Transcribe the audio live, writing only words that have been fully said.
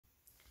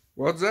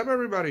What's up,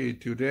 everybody?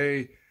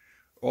 Today,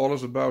 all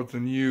is about the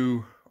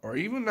new, or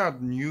even not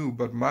new,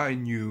 but my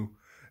new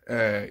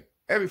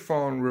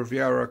Epiphone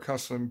Riviera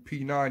custom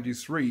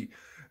P93.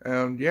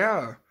 And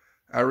yeah,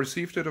 I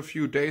received it a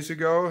few days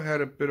ago,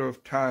 had a bit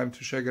of time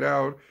to check it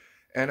out,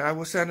 and I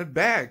will send it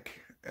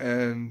back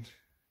and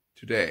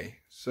today.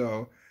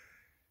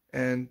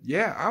 And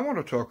yeah, I want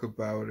to talk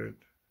about it,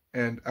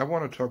 and I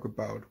want to talk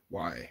about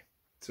why.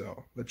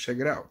 So let's check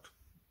it out.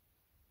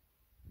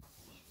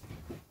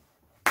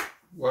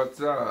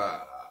 What's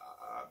up?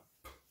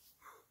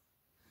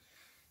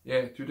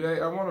 Yeah,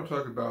 today I want to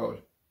talk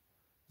about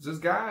this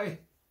guy.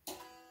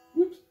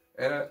 Whoops.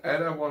 And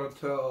I want to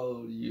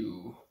tell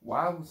you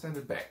why we sent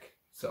it back.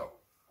 So,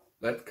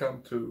 let's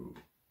come to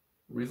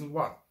reason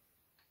one.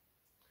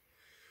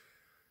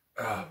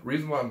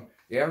 Reason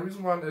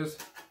one is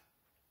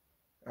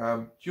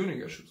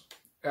tuning issues.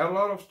 And a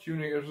lot of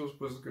tuning issues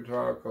with the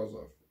guitar because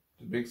of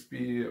the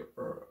Bixby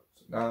or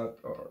the nut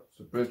or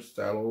the bridge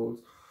saddles.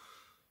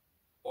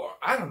 Or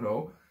I don't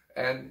know,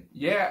 and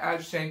yeah, I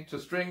changed the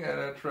string and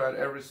I tried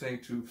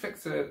everything to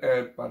fix it,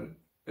 but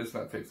it's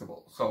not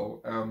fixable.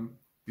 So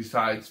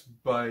besides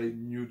buy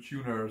new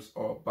tuners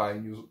or buy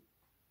new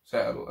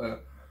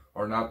saddle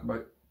or not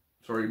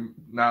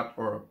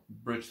or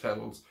bridge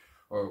saddles,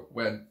 or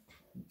went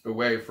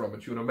away from a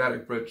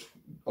tune-o-matic bridge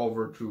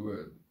over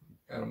to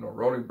a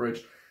rolling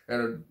bridge,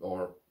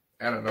 or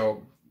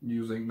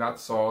using nut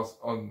saws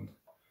on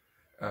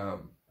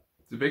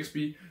the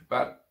Bixby,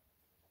 but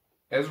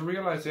as I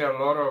realized, there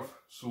are a lot of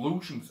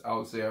solutions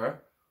out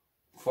there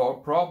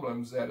for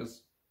problems that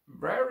is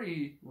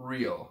very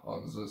real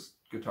on this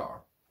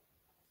guitar.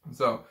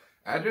 So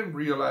I didn't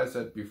realize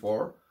that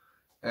before.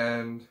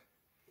 And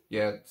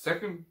yeah,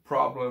 second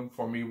problem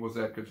for me was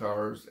that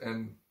guitars,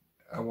 and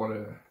I want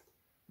to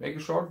make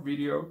a short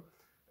video.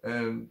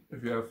 And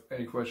if you have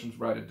any questions,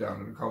 write it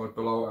down in the comment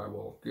below. I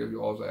will give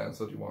you all the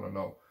answers you want to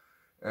know,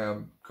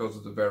 because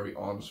it's a very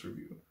honest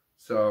review.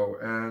 So,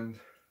 and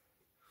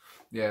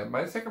yeah,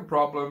 my second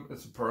problem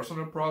is a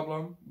personal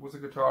problem with the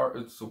guitar.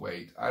 It's the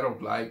weight. I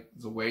don't like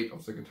the weight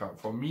of the guitar.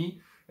 For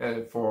me,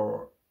 I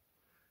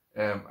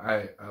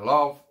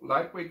love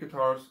lightweight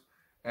guitars,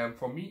 and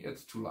for me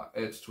it's too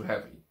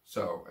heavy.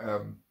 So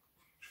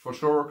for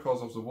sure,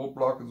 because of the wood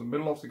block in the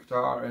middle of the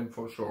guitar, and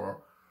for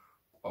sure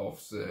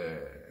of the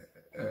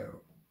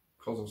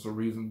because of the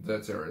reason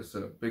that there is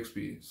a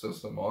Bixby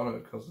system on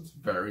it, because it's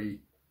very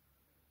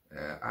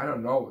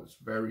it's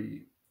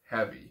very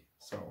heavy.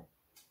 So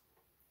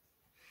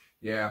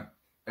yeah,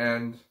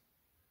 and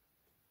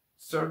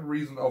third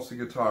reason of the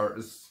guitar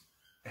is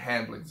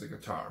handling the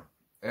guitar.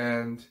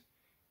 And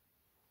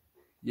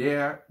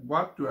yeah,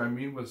 what do I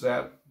mean with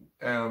that?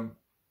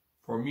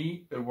 For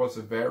me, it was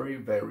a very,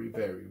 very,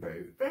 very,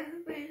 very, very,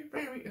 very,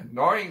 very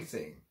annoying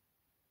thing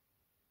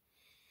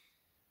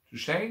to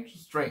change the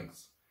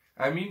strings.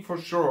 I mean, for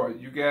sure,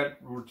 you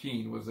get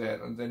routine with that,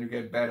 and then you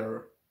get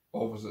better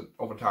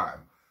over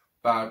time.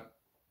 But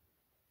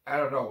I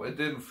don't know, it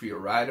didn't feel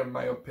right in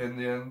my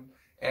opinion.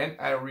 And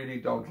I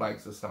really don't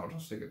like the sound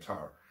of the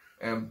guitar.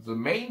 And the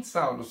main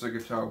sound of the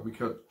guitar, we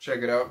could check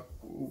it out.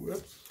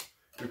 Whoops.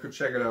 We could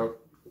check it out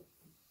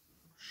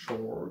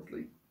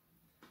shortly.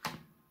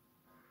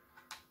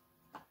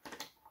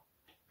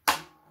 The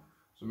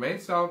main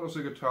sound of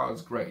the guitar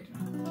is great.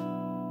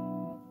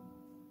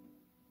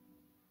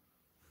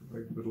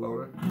 Make it a bit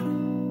louder.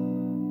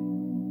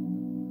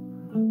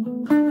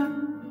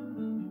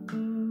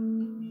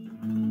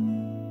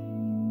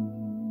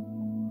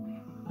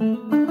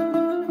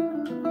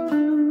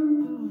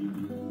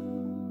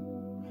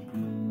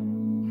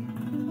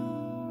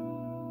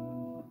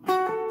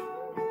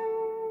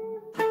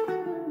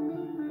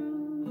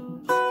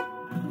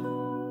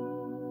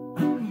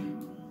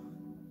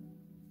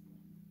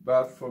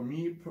 But for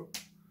me,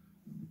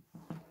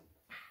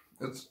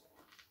 it's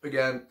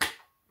again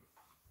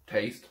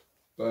taste.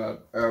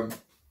 But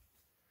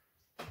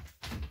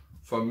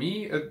for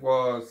me, it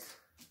was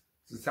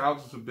the sound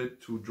is a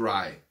bit too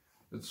dry.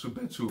 It's a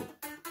bit too.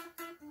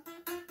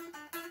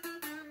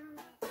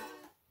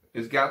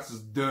 It's got this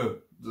duh.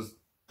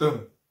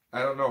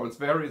 I don't know. It's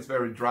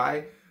very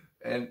dry,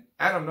 and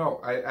I don't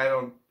know. I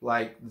don't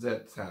like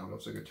that sound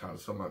of the guitar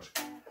so much.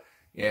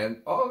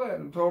 And all that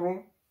in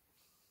total.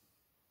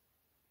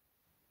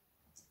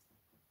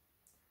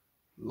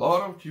 A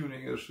lot of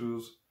tuning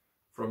issues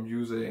from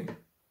using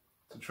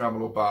the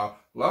tremolo bar.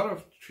 A lot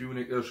of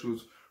tuning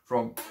issues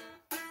from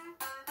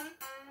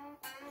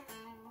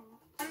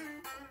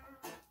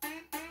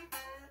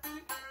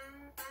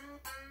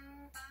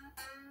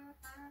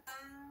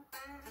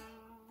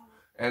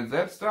and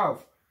that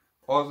stuff.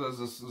 Also,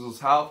 this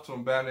half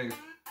tone bending.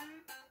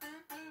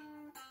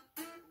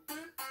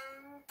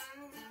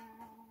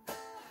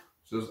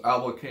 This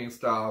Albert King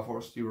stuff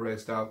or Stevie Ray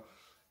stuff.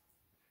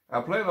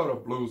 I play a lot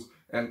of blues,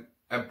 and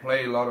I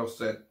play a lot of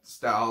that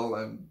style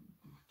and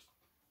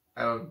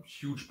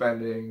huge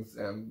bendings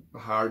and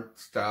hard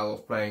style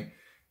of playing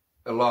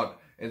a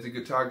lot. And the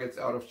guitar gets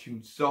out of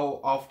tune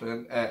so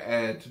often.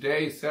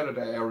 Today,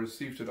 Saturday, I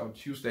received it on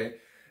Tuesday,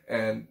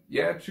 and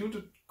yeah, I tuned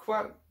it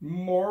quite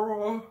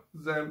more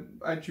than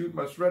I tuned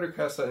my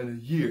Stratocaster in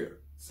a year.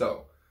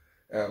 So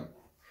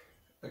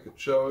I could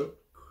show it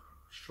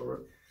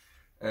short.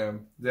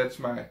 That's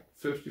my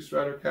 50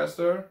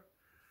 Stratocaster,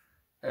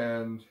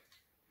 and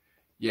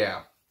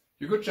yeah,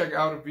 you could check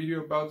out a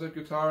video about that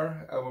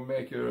guitar. I will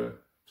make a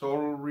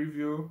total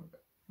review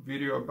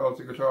video about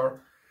the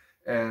guitar,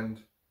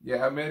 and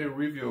yeah, I made a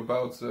review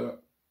about the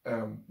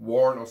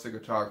worn of the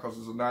guitar because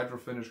it's a nitro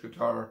finish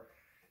guitar,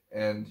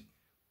 and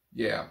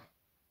yeah,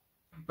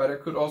 but I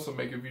could also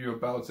make a video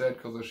about that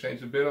because I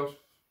changed a bit of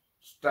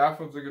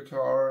stuff on the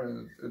guitar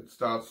and it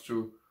starts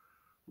to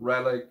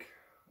relic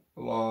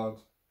a lot.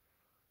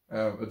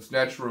 It's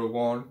natural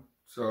worn,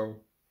 so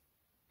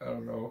I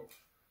don't know,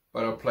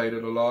 but I played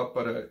it a lot,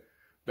 but I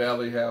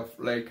barely have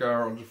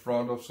lacquer on the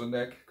front of the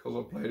neck because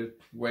I played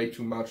it way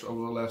too much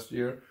over the last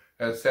year.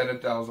 I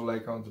sanded down the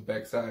lacquer on the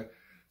backside,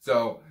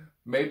 so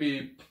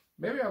maybe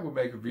I will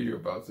make a video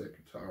about that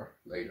guitar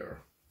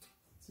later.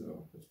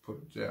 So let's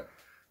put it there.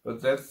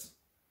 But that's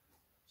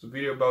the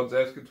video about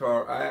that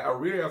guitar. I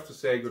really have to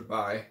say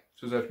goodbye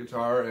to that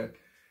guitar, and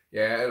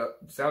yeah,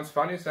 it sounds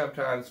funny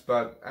sometimes,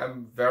 but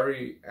I'm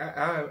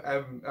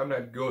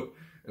not good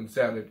in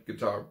sanding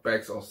guitar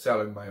backs or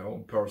selling my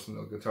own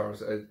personal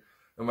guitars. In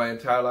my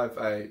entire life,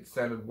 I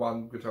sanded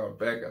one guitar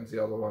back and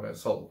the other one I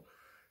sold,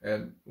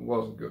 and it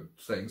wasn't good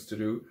things to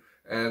do.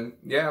 And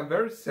yeah, I'm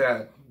very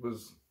sad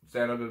with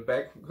sanding it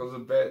back because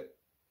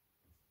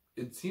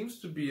it seems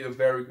to be a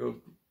very good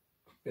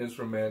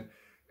instrument,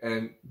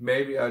 and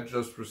maybe I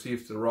just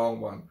received the wrong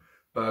one,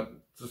 but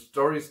the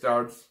story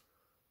starts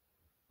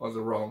on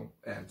the wrong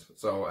end,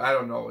 so I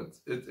don't know,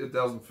 it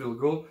doesn't feel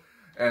good.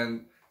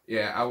 And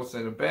yeah, I was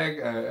in a bag,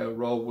 I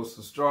rolled with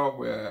the store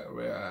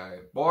where I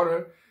bought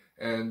it,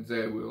 and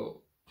they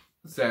will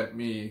send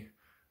me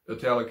a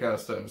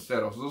Telecaster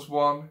instead of this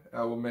one.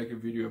 I will make a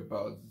video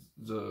about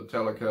the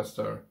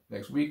Telecaster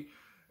next week,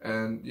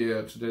 and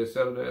yeah, today's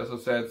Saturday, as I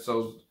said,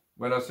 so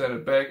when I send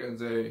it back and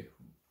they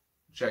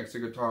check the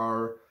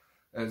guitar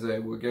and they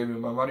will give me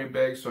my money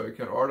back so I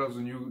can order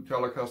the new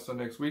Telecaster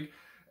next week,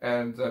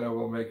 and then I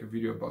will make a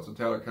video about the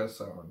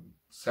Telecaster on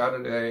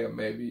Saturday, and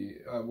maybe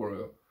I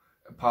will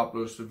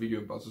publish the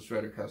video about the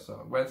Stratocaster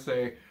on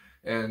Wednesday,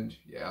 and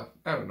yeah,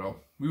 I don't know,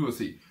 we will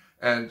see.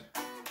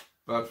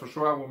 But for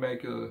sure I will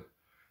make a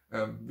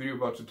video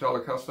about the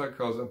Telecaster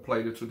because I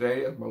played it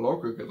today at my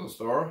local guitar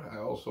store. I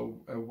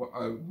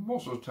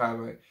most of the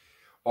time I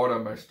order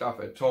my stuff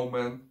at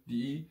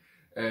Thomann.de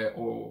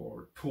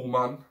or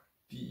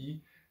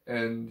Thomann.de,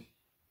 and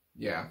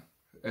yeah,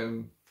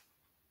 and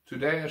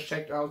today I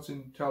checked out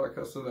the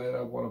Telecaster that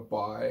I want to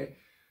buy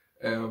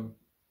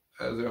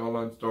at the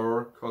online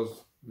store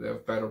because they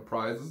have better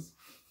prices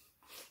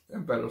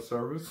and better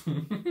service.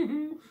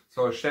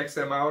 So I checked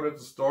them out at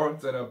the store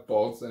and then I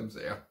bought them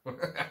there.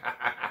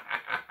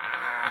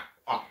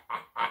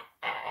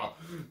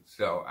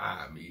 So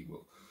I'm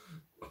evil.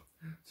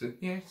 So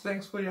yeah,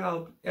 thanks for your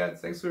help. Yeah,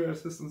 thanks for your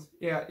assistance.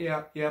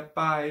 Yeah,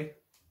 bye.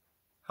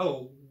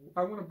 Hello,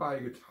 I want to buy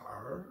a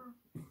guitar.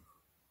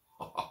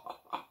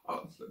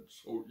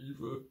 That's so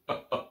evil.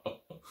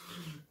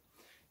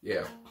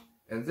 Yeah,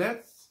 and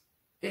that's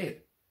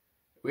it.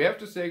 We have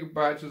to say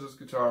goodbye to this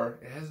guitar.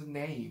 It has a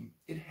name.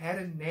 It had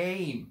a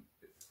name.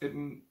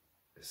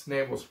 His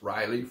name was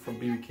Riley from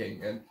B.B.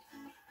 King, and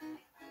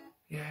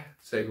yeah,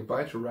 say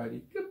goodbye to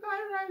Riley.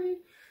 Goodbye, Riley.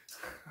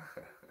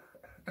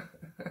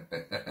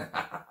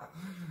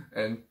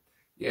 and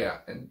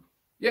yeah,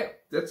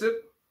 that's it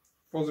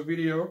for the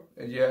video.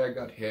 And yeah, I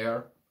got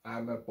hair.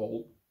 I'm not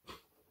bald.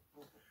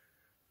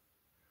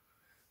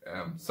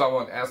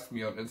 Someone asked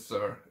me on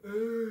Insta, "Hey,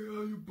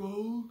 are you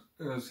bald?"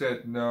 And I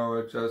said, "No,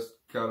 I just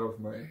cut off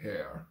my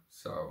hair."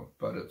 So,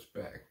 but it's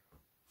back.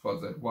 For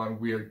that one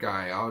weird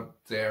guy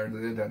out there on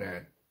the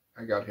internet,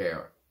 I got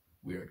hair.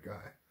 Weird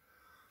guy.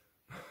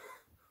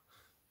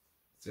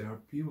 There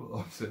are people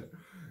out there.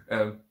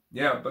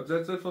 Yeah, but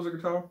that's it for the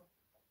guitar.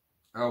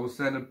 I will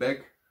send it back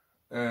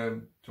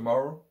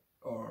tomorrow,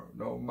 or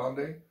no,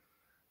 Monday.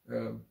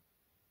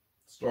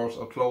 Stores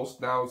are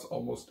closed now. It's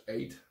almost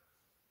 8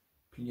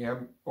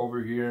 p.m.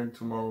 over here, and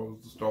tomorrow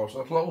the stores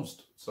are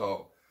closed.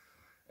 So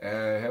I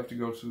have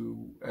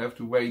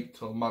to wait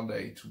till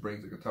Monday to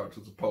bring the guitar to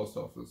the post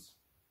office.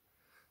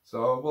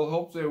 So we'll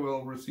hope they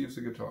will receive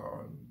the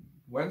guitar on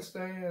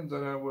Wednesday, and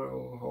then I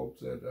will hope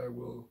that I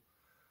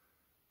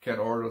can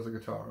order the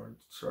guitar on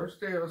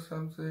Thursday or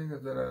something,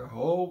 and then I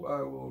hope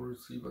I will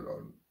receive it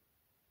on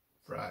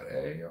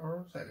Friday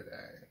or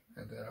Saturday,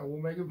 and then I will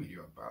make a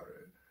video about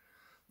it.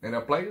 And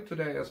I played it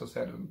today, as I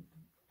said, and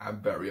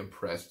I'm very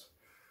impressed.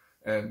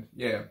 And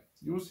yeah,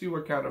 you'll see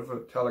what kind of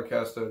a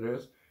Telecaster it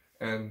is.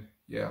 And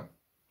yeah,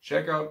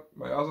 check out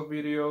my other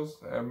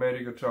videos. I made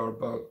a guitar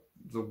about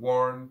the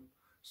worn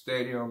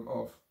stadium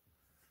of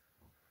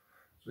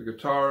the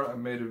guitar. I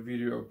made a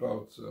video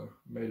about,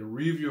 made a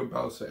review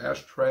about the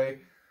ashtray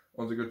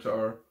on the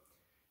guitar.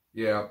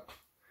 Yeah,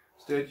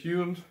 stay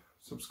tuned,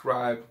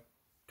 subscribe,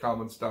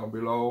 comments down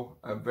below.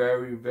 I'm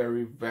very,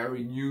 very,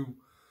 very new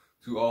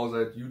to all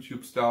that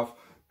YouTube stuff,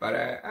 but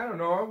I don't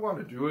know, I want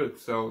to do it,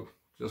 so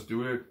just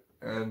do it.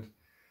 And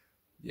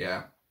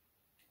yeah,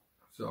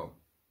 so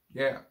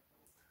yeah,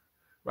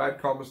 write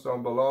comments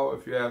down below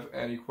if you have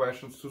any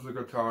questions to the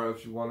guitar,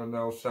 if you want to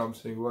know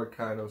something, what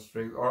kind of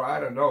strings, or I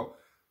don't know,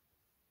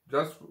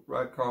 just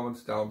write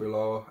comments down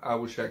below. I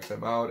will check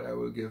them out. I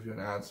will give you an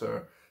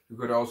answer. You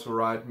could also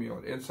write me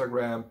on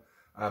Instagram.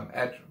 I'm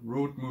at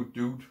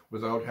rootmooddude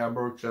without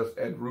Hamburg, just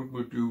at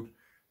rootmooddude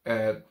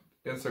at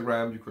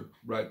Instagram. You could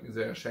write me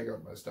there, check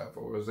out my stuff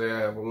over there.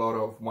 I have a lot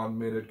of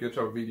 1-minute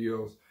guitar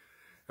videos,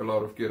 a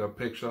lot of guitar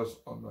pictures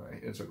on my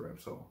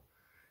Instagram. So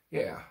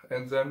yeah,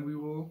 and then we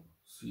will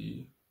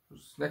see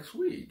next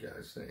week,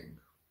 I think.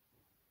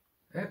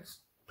 That's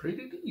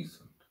pretty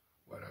decent.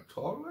 When I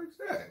talk like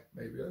that,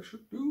 maybe I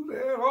should do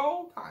that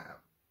all the time.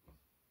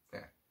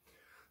 Yeah.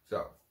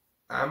 So,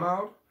 I'm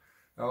out.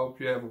 I hope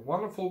you have a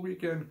wonderful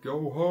weekend.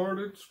 Go hard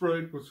and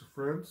straight with your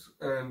friends.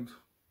 And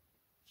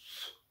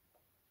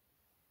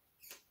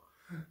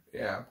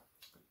yeah.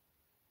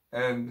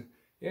 And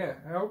yeah,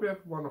 I hope you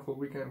have a wonderful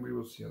weekend. We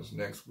will see us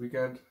next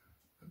weekend.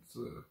 It's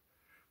when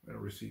I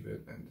receive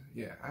it. And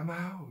yeah, I'm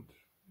out.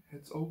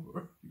 It's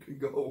over. You can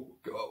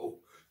go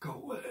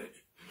away.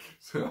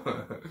 So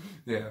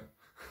yeah.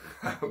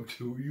 I'm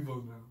too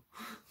evil now.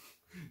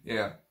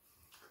 Yeah.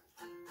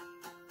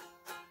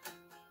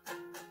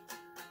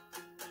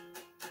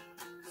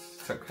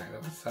 Some kind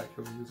of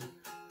psycho music.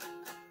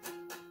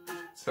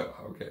 So,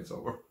 okay, it's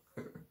over.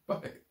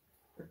 Bye.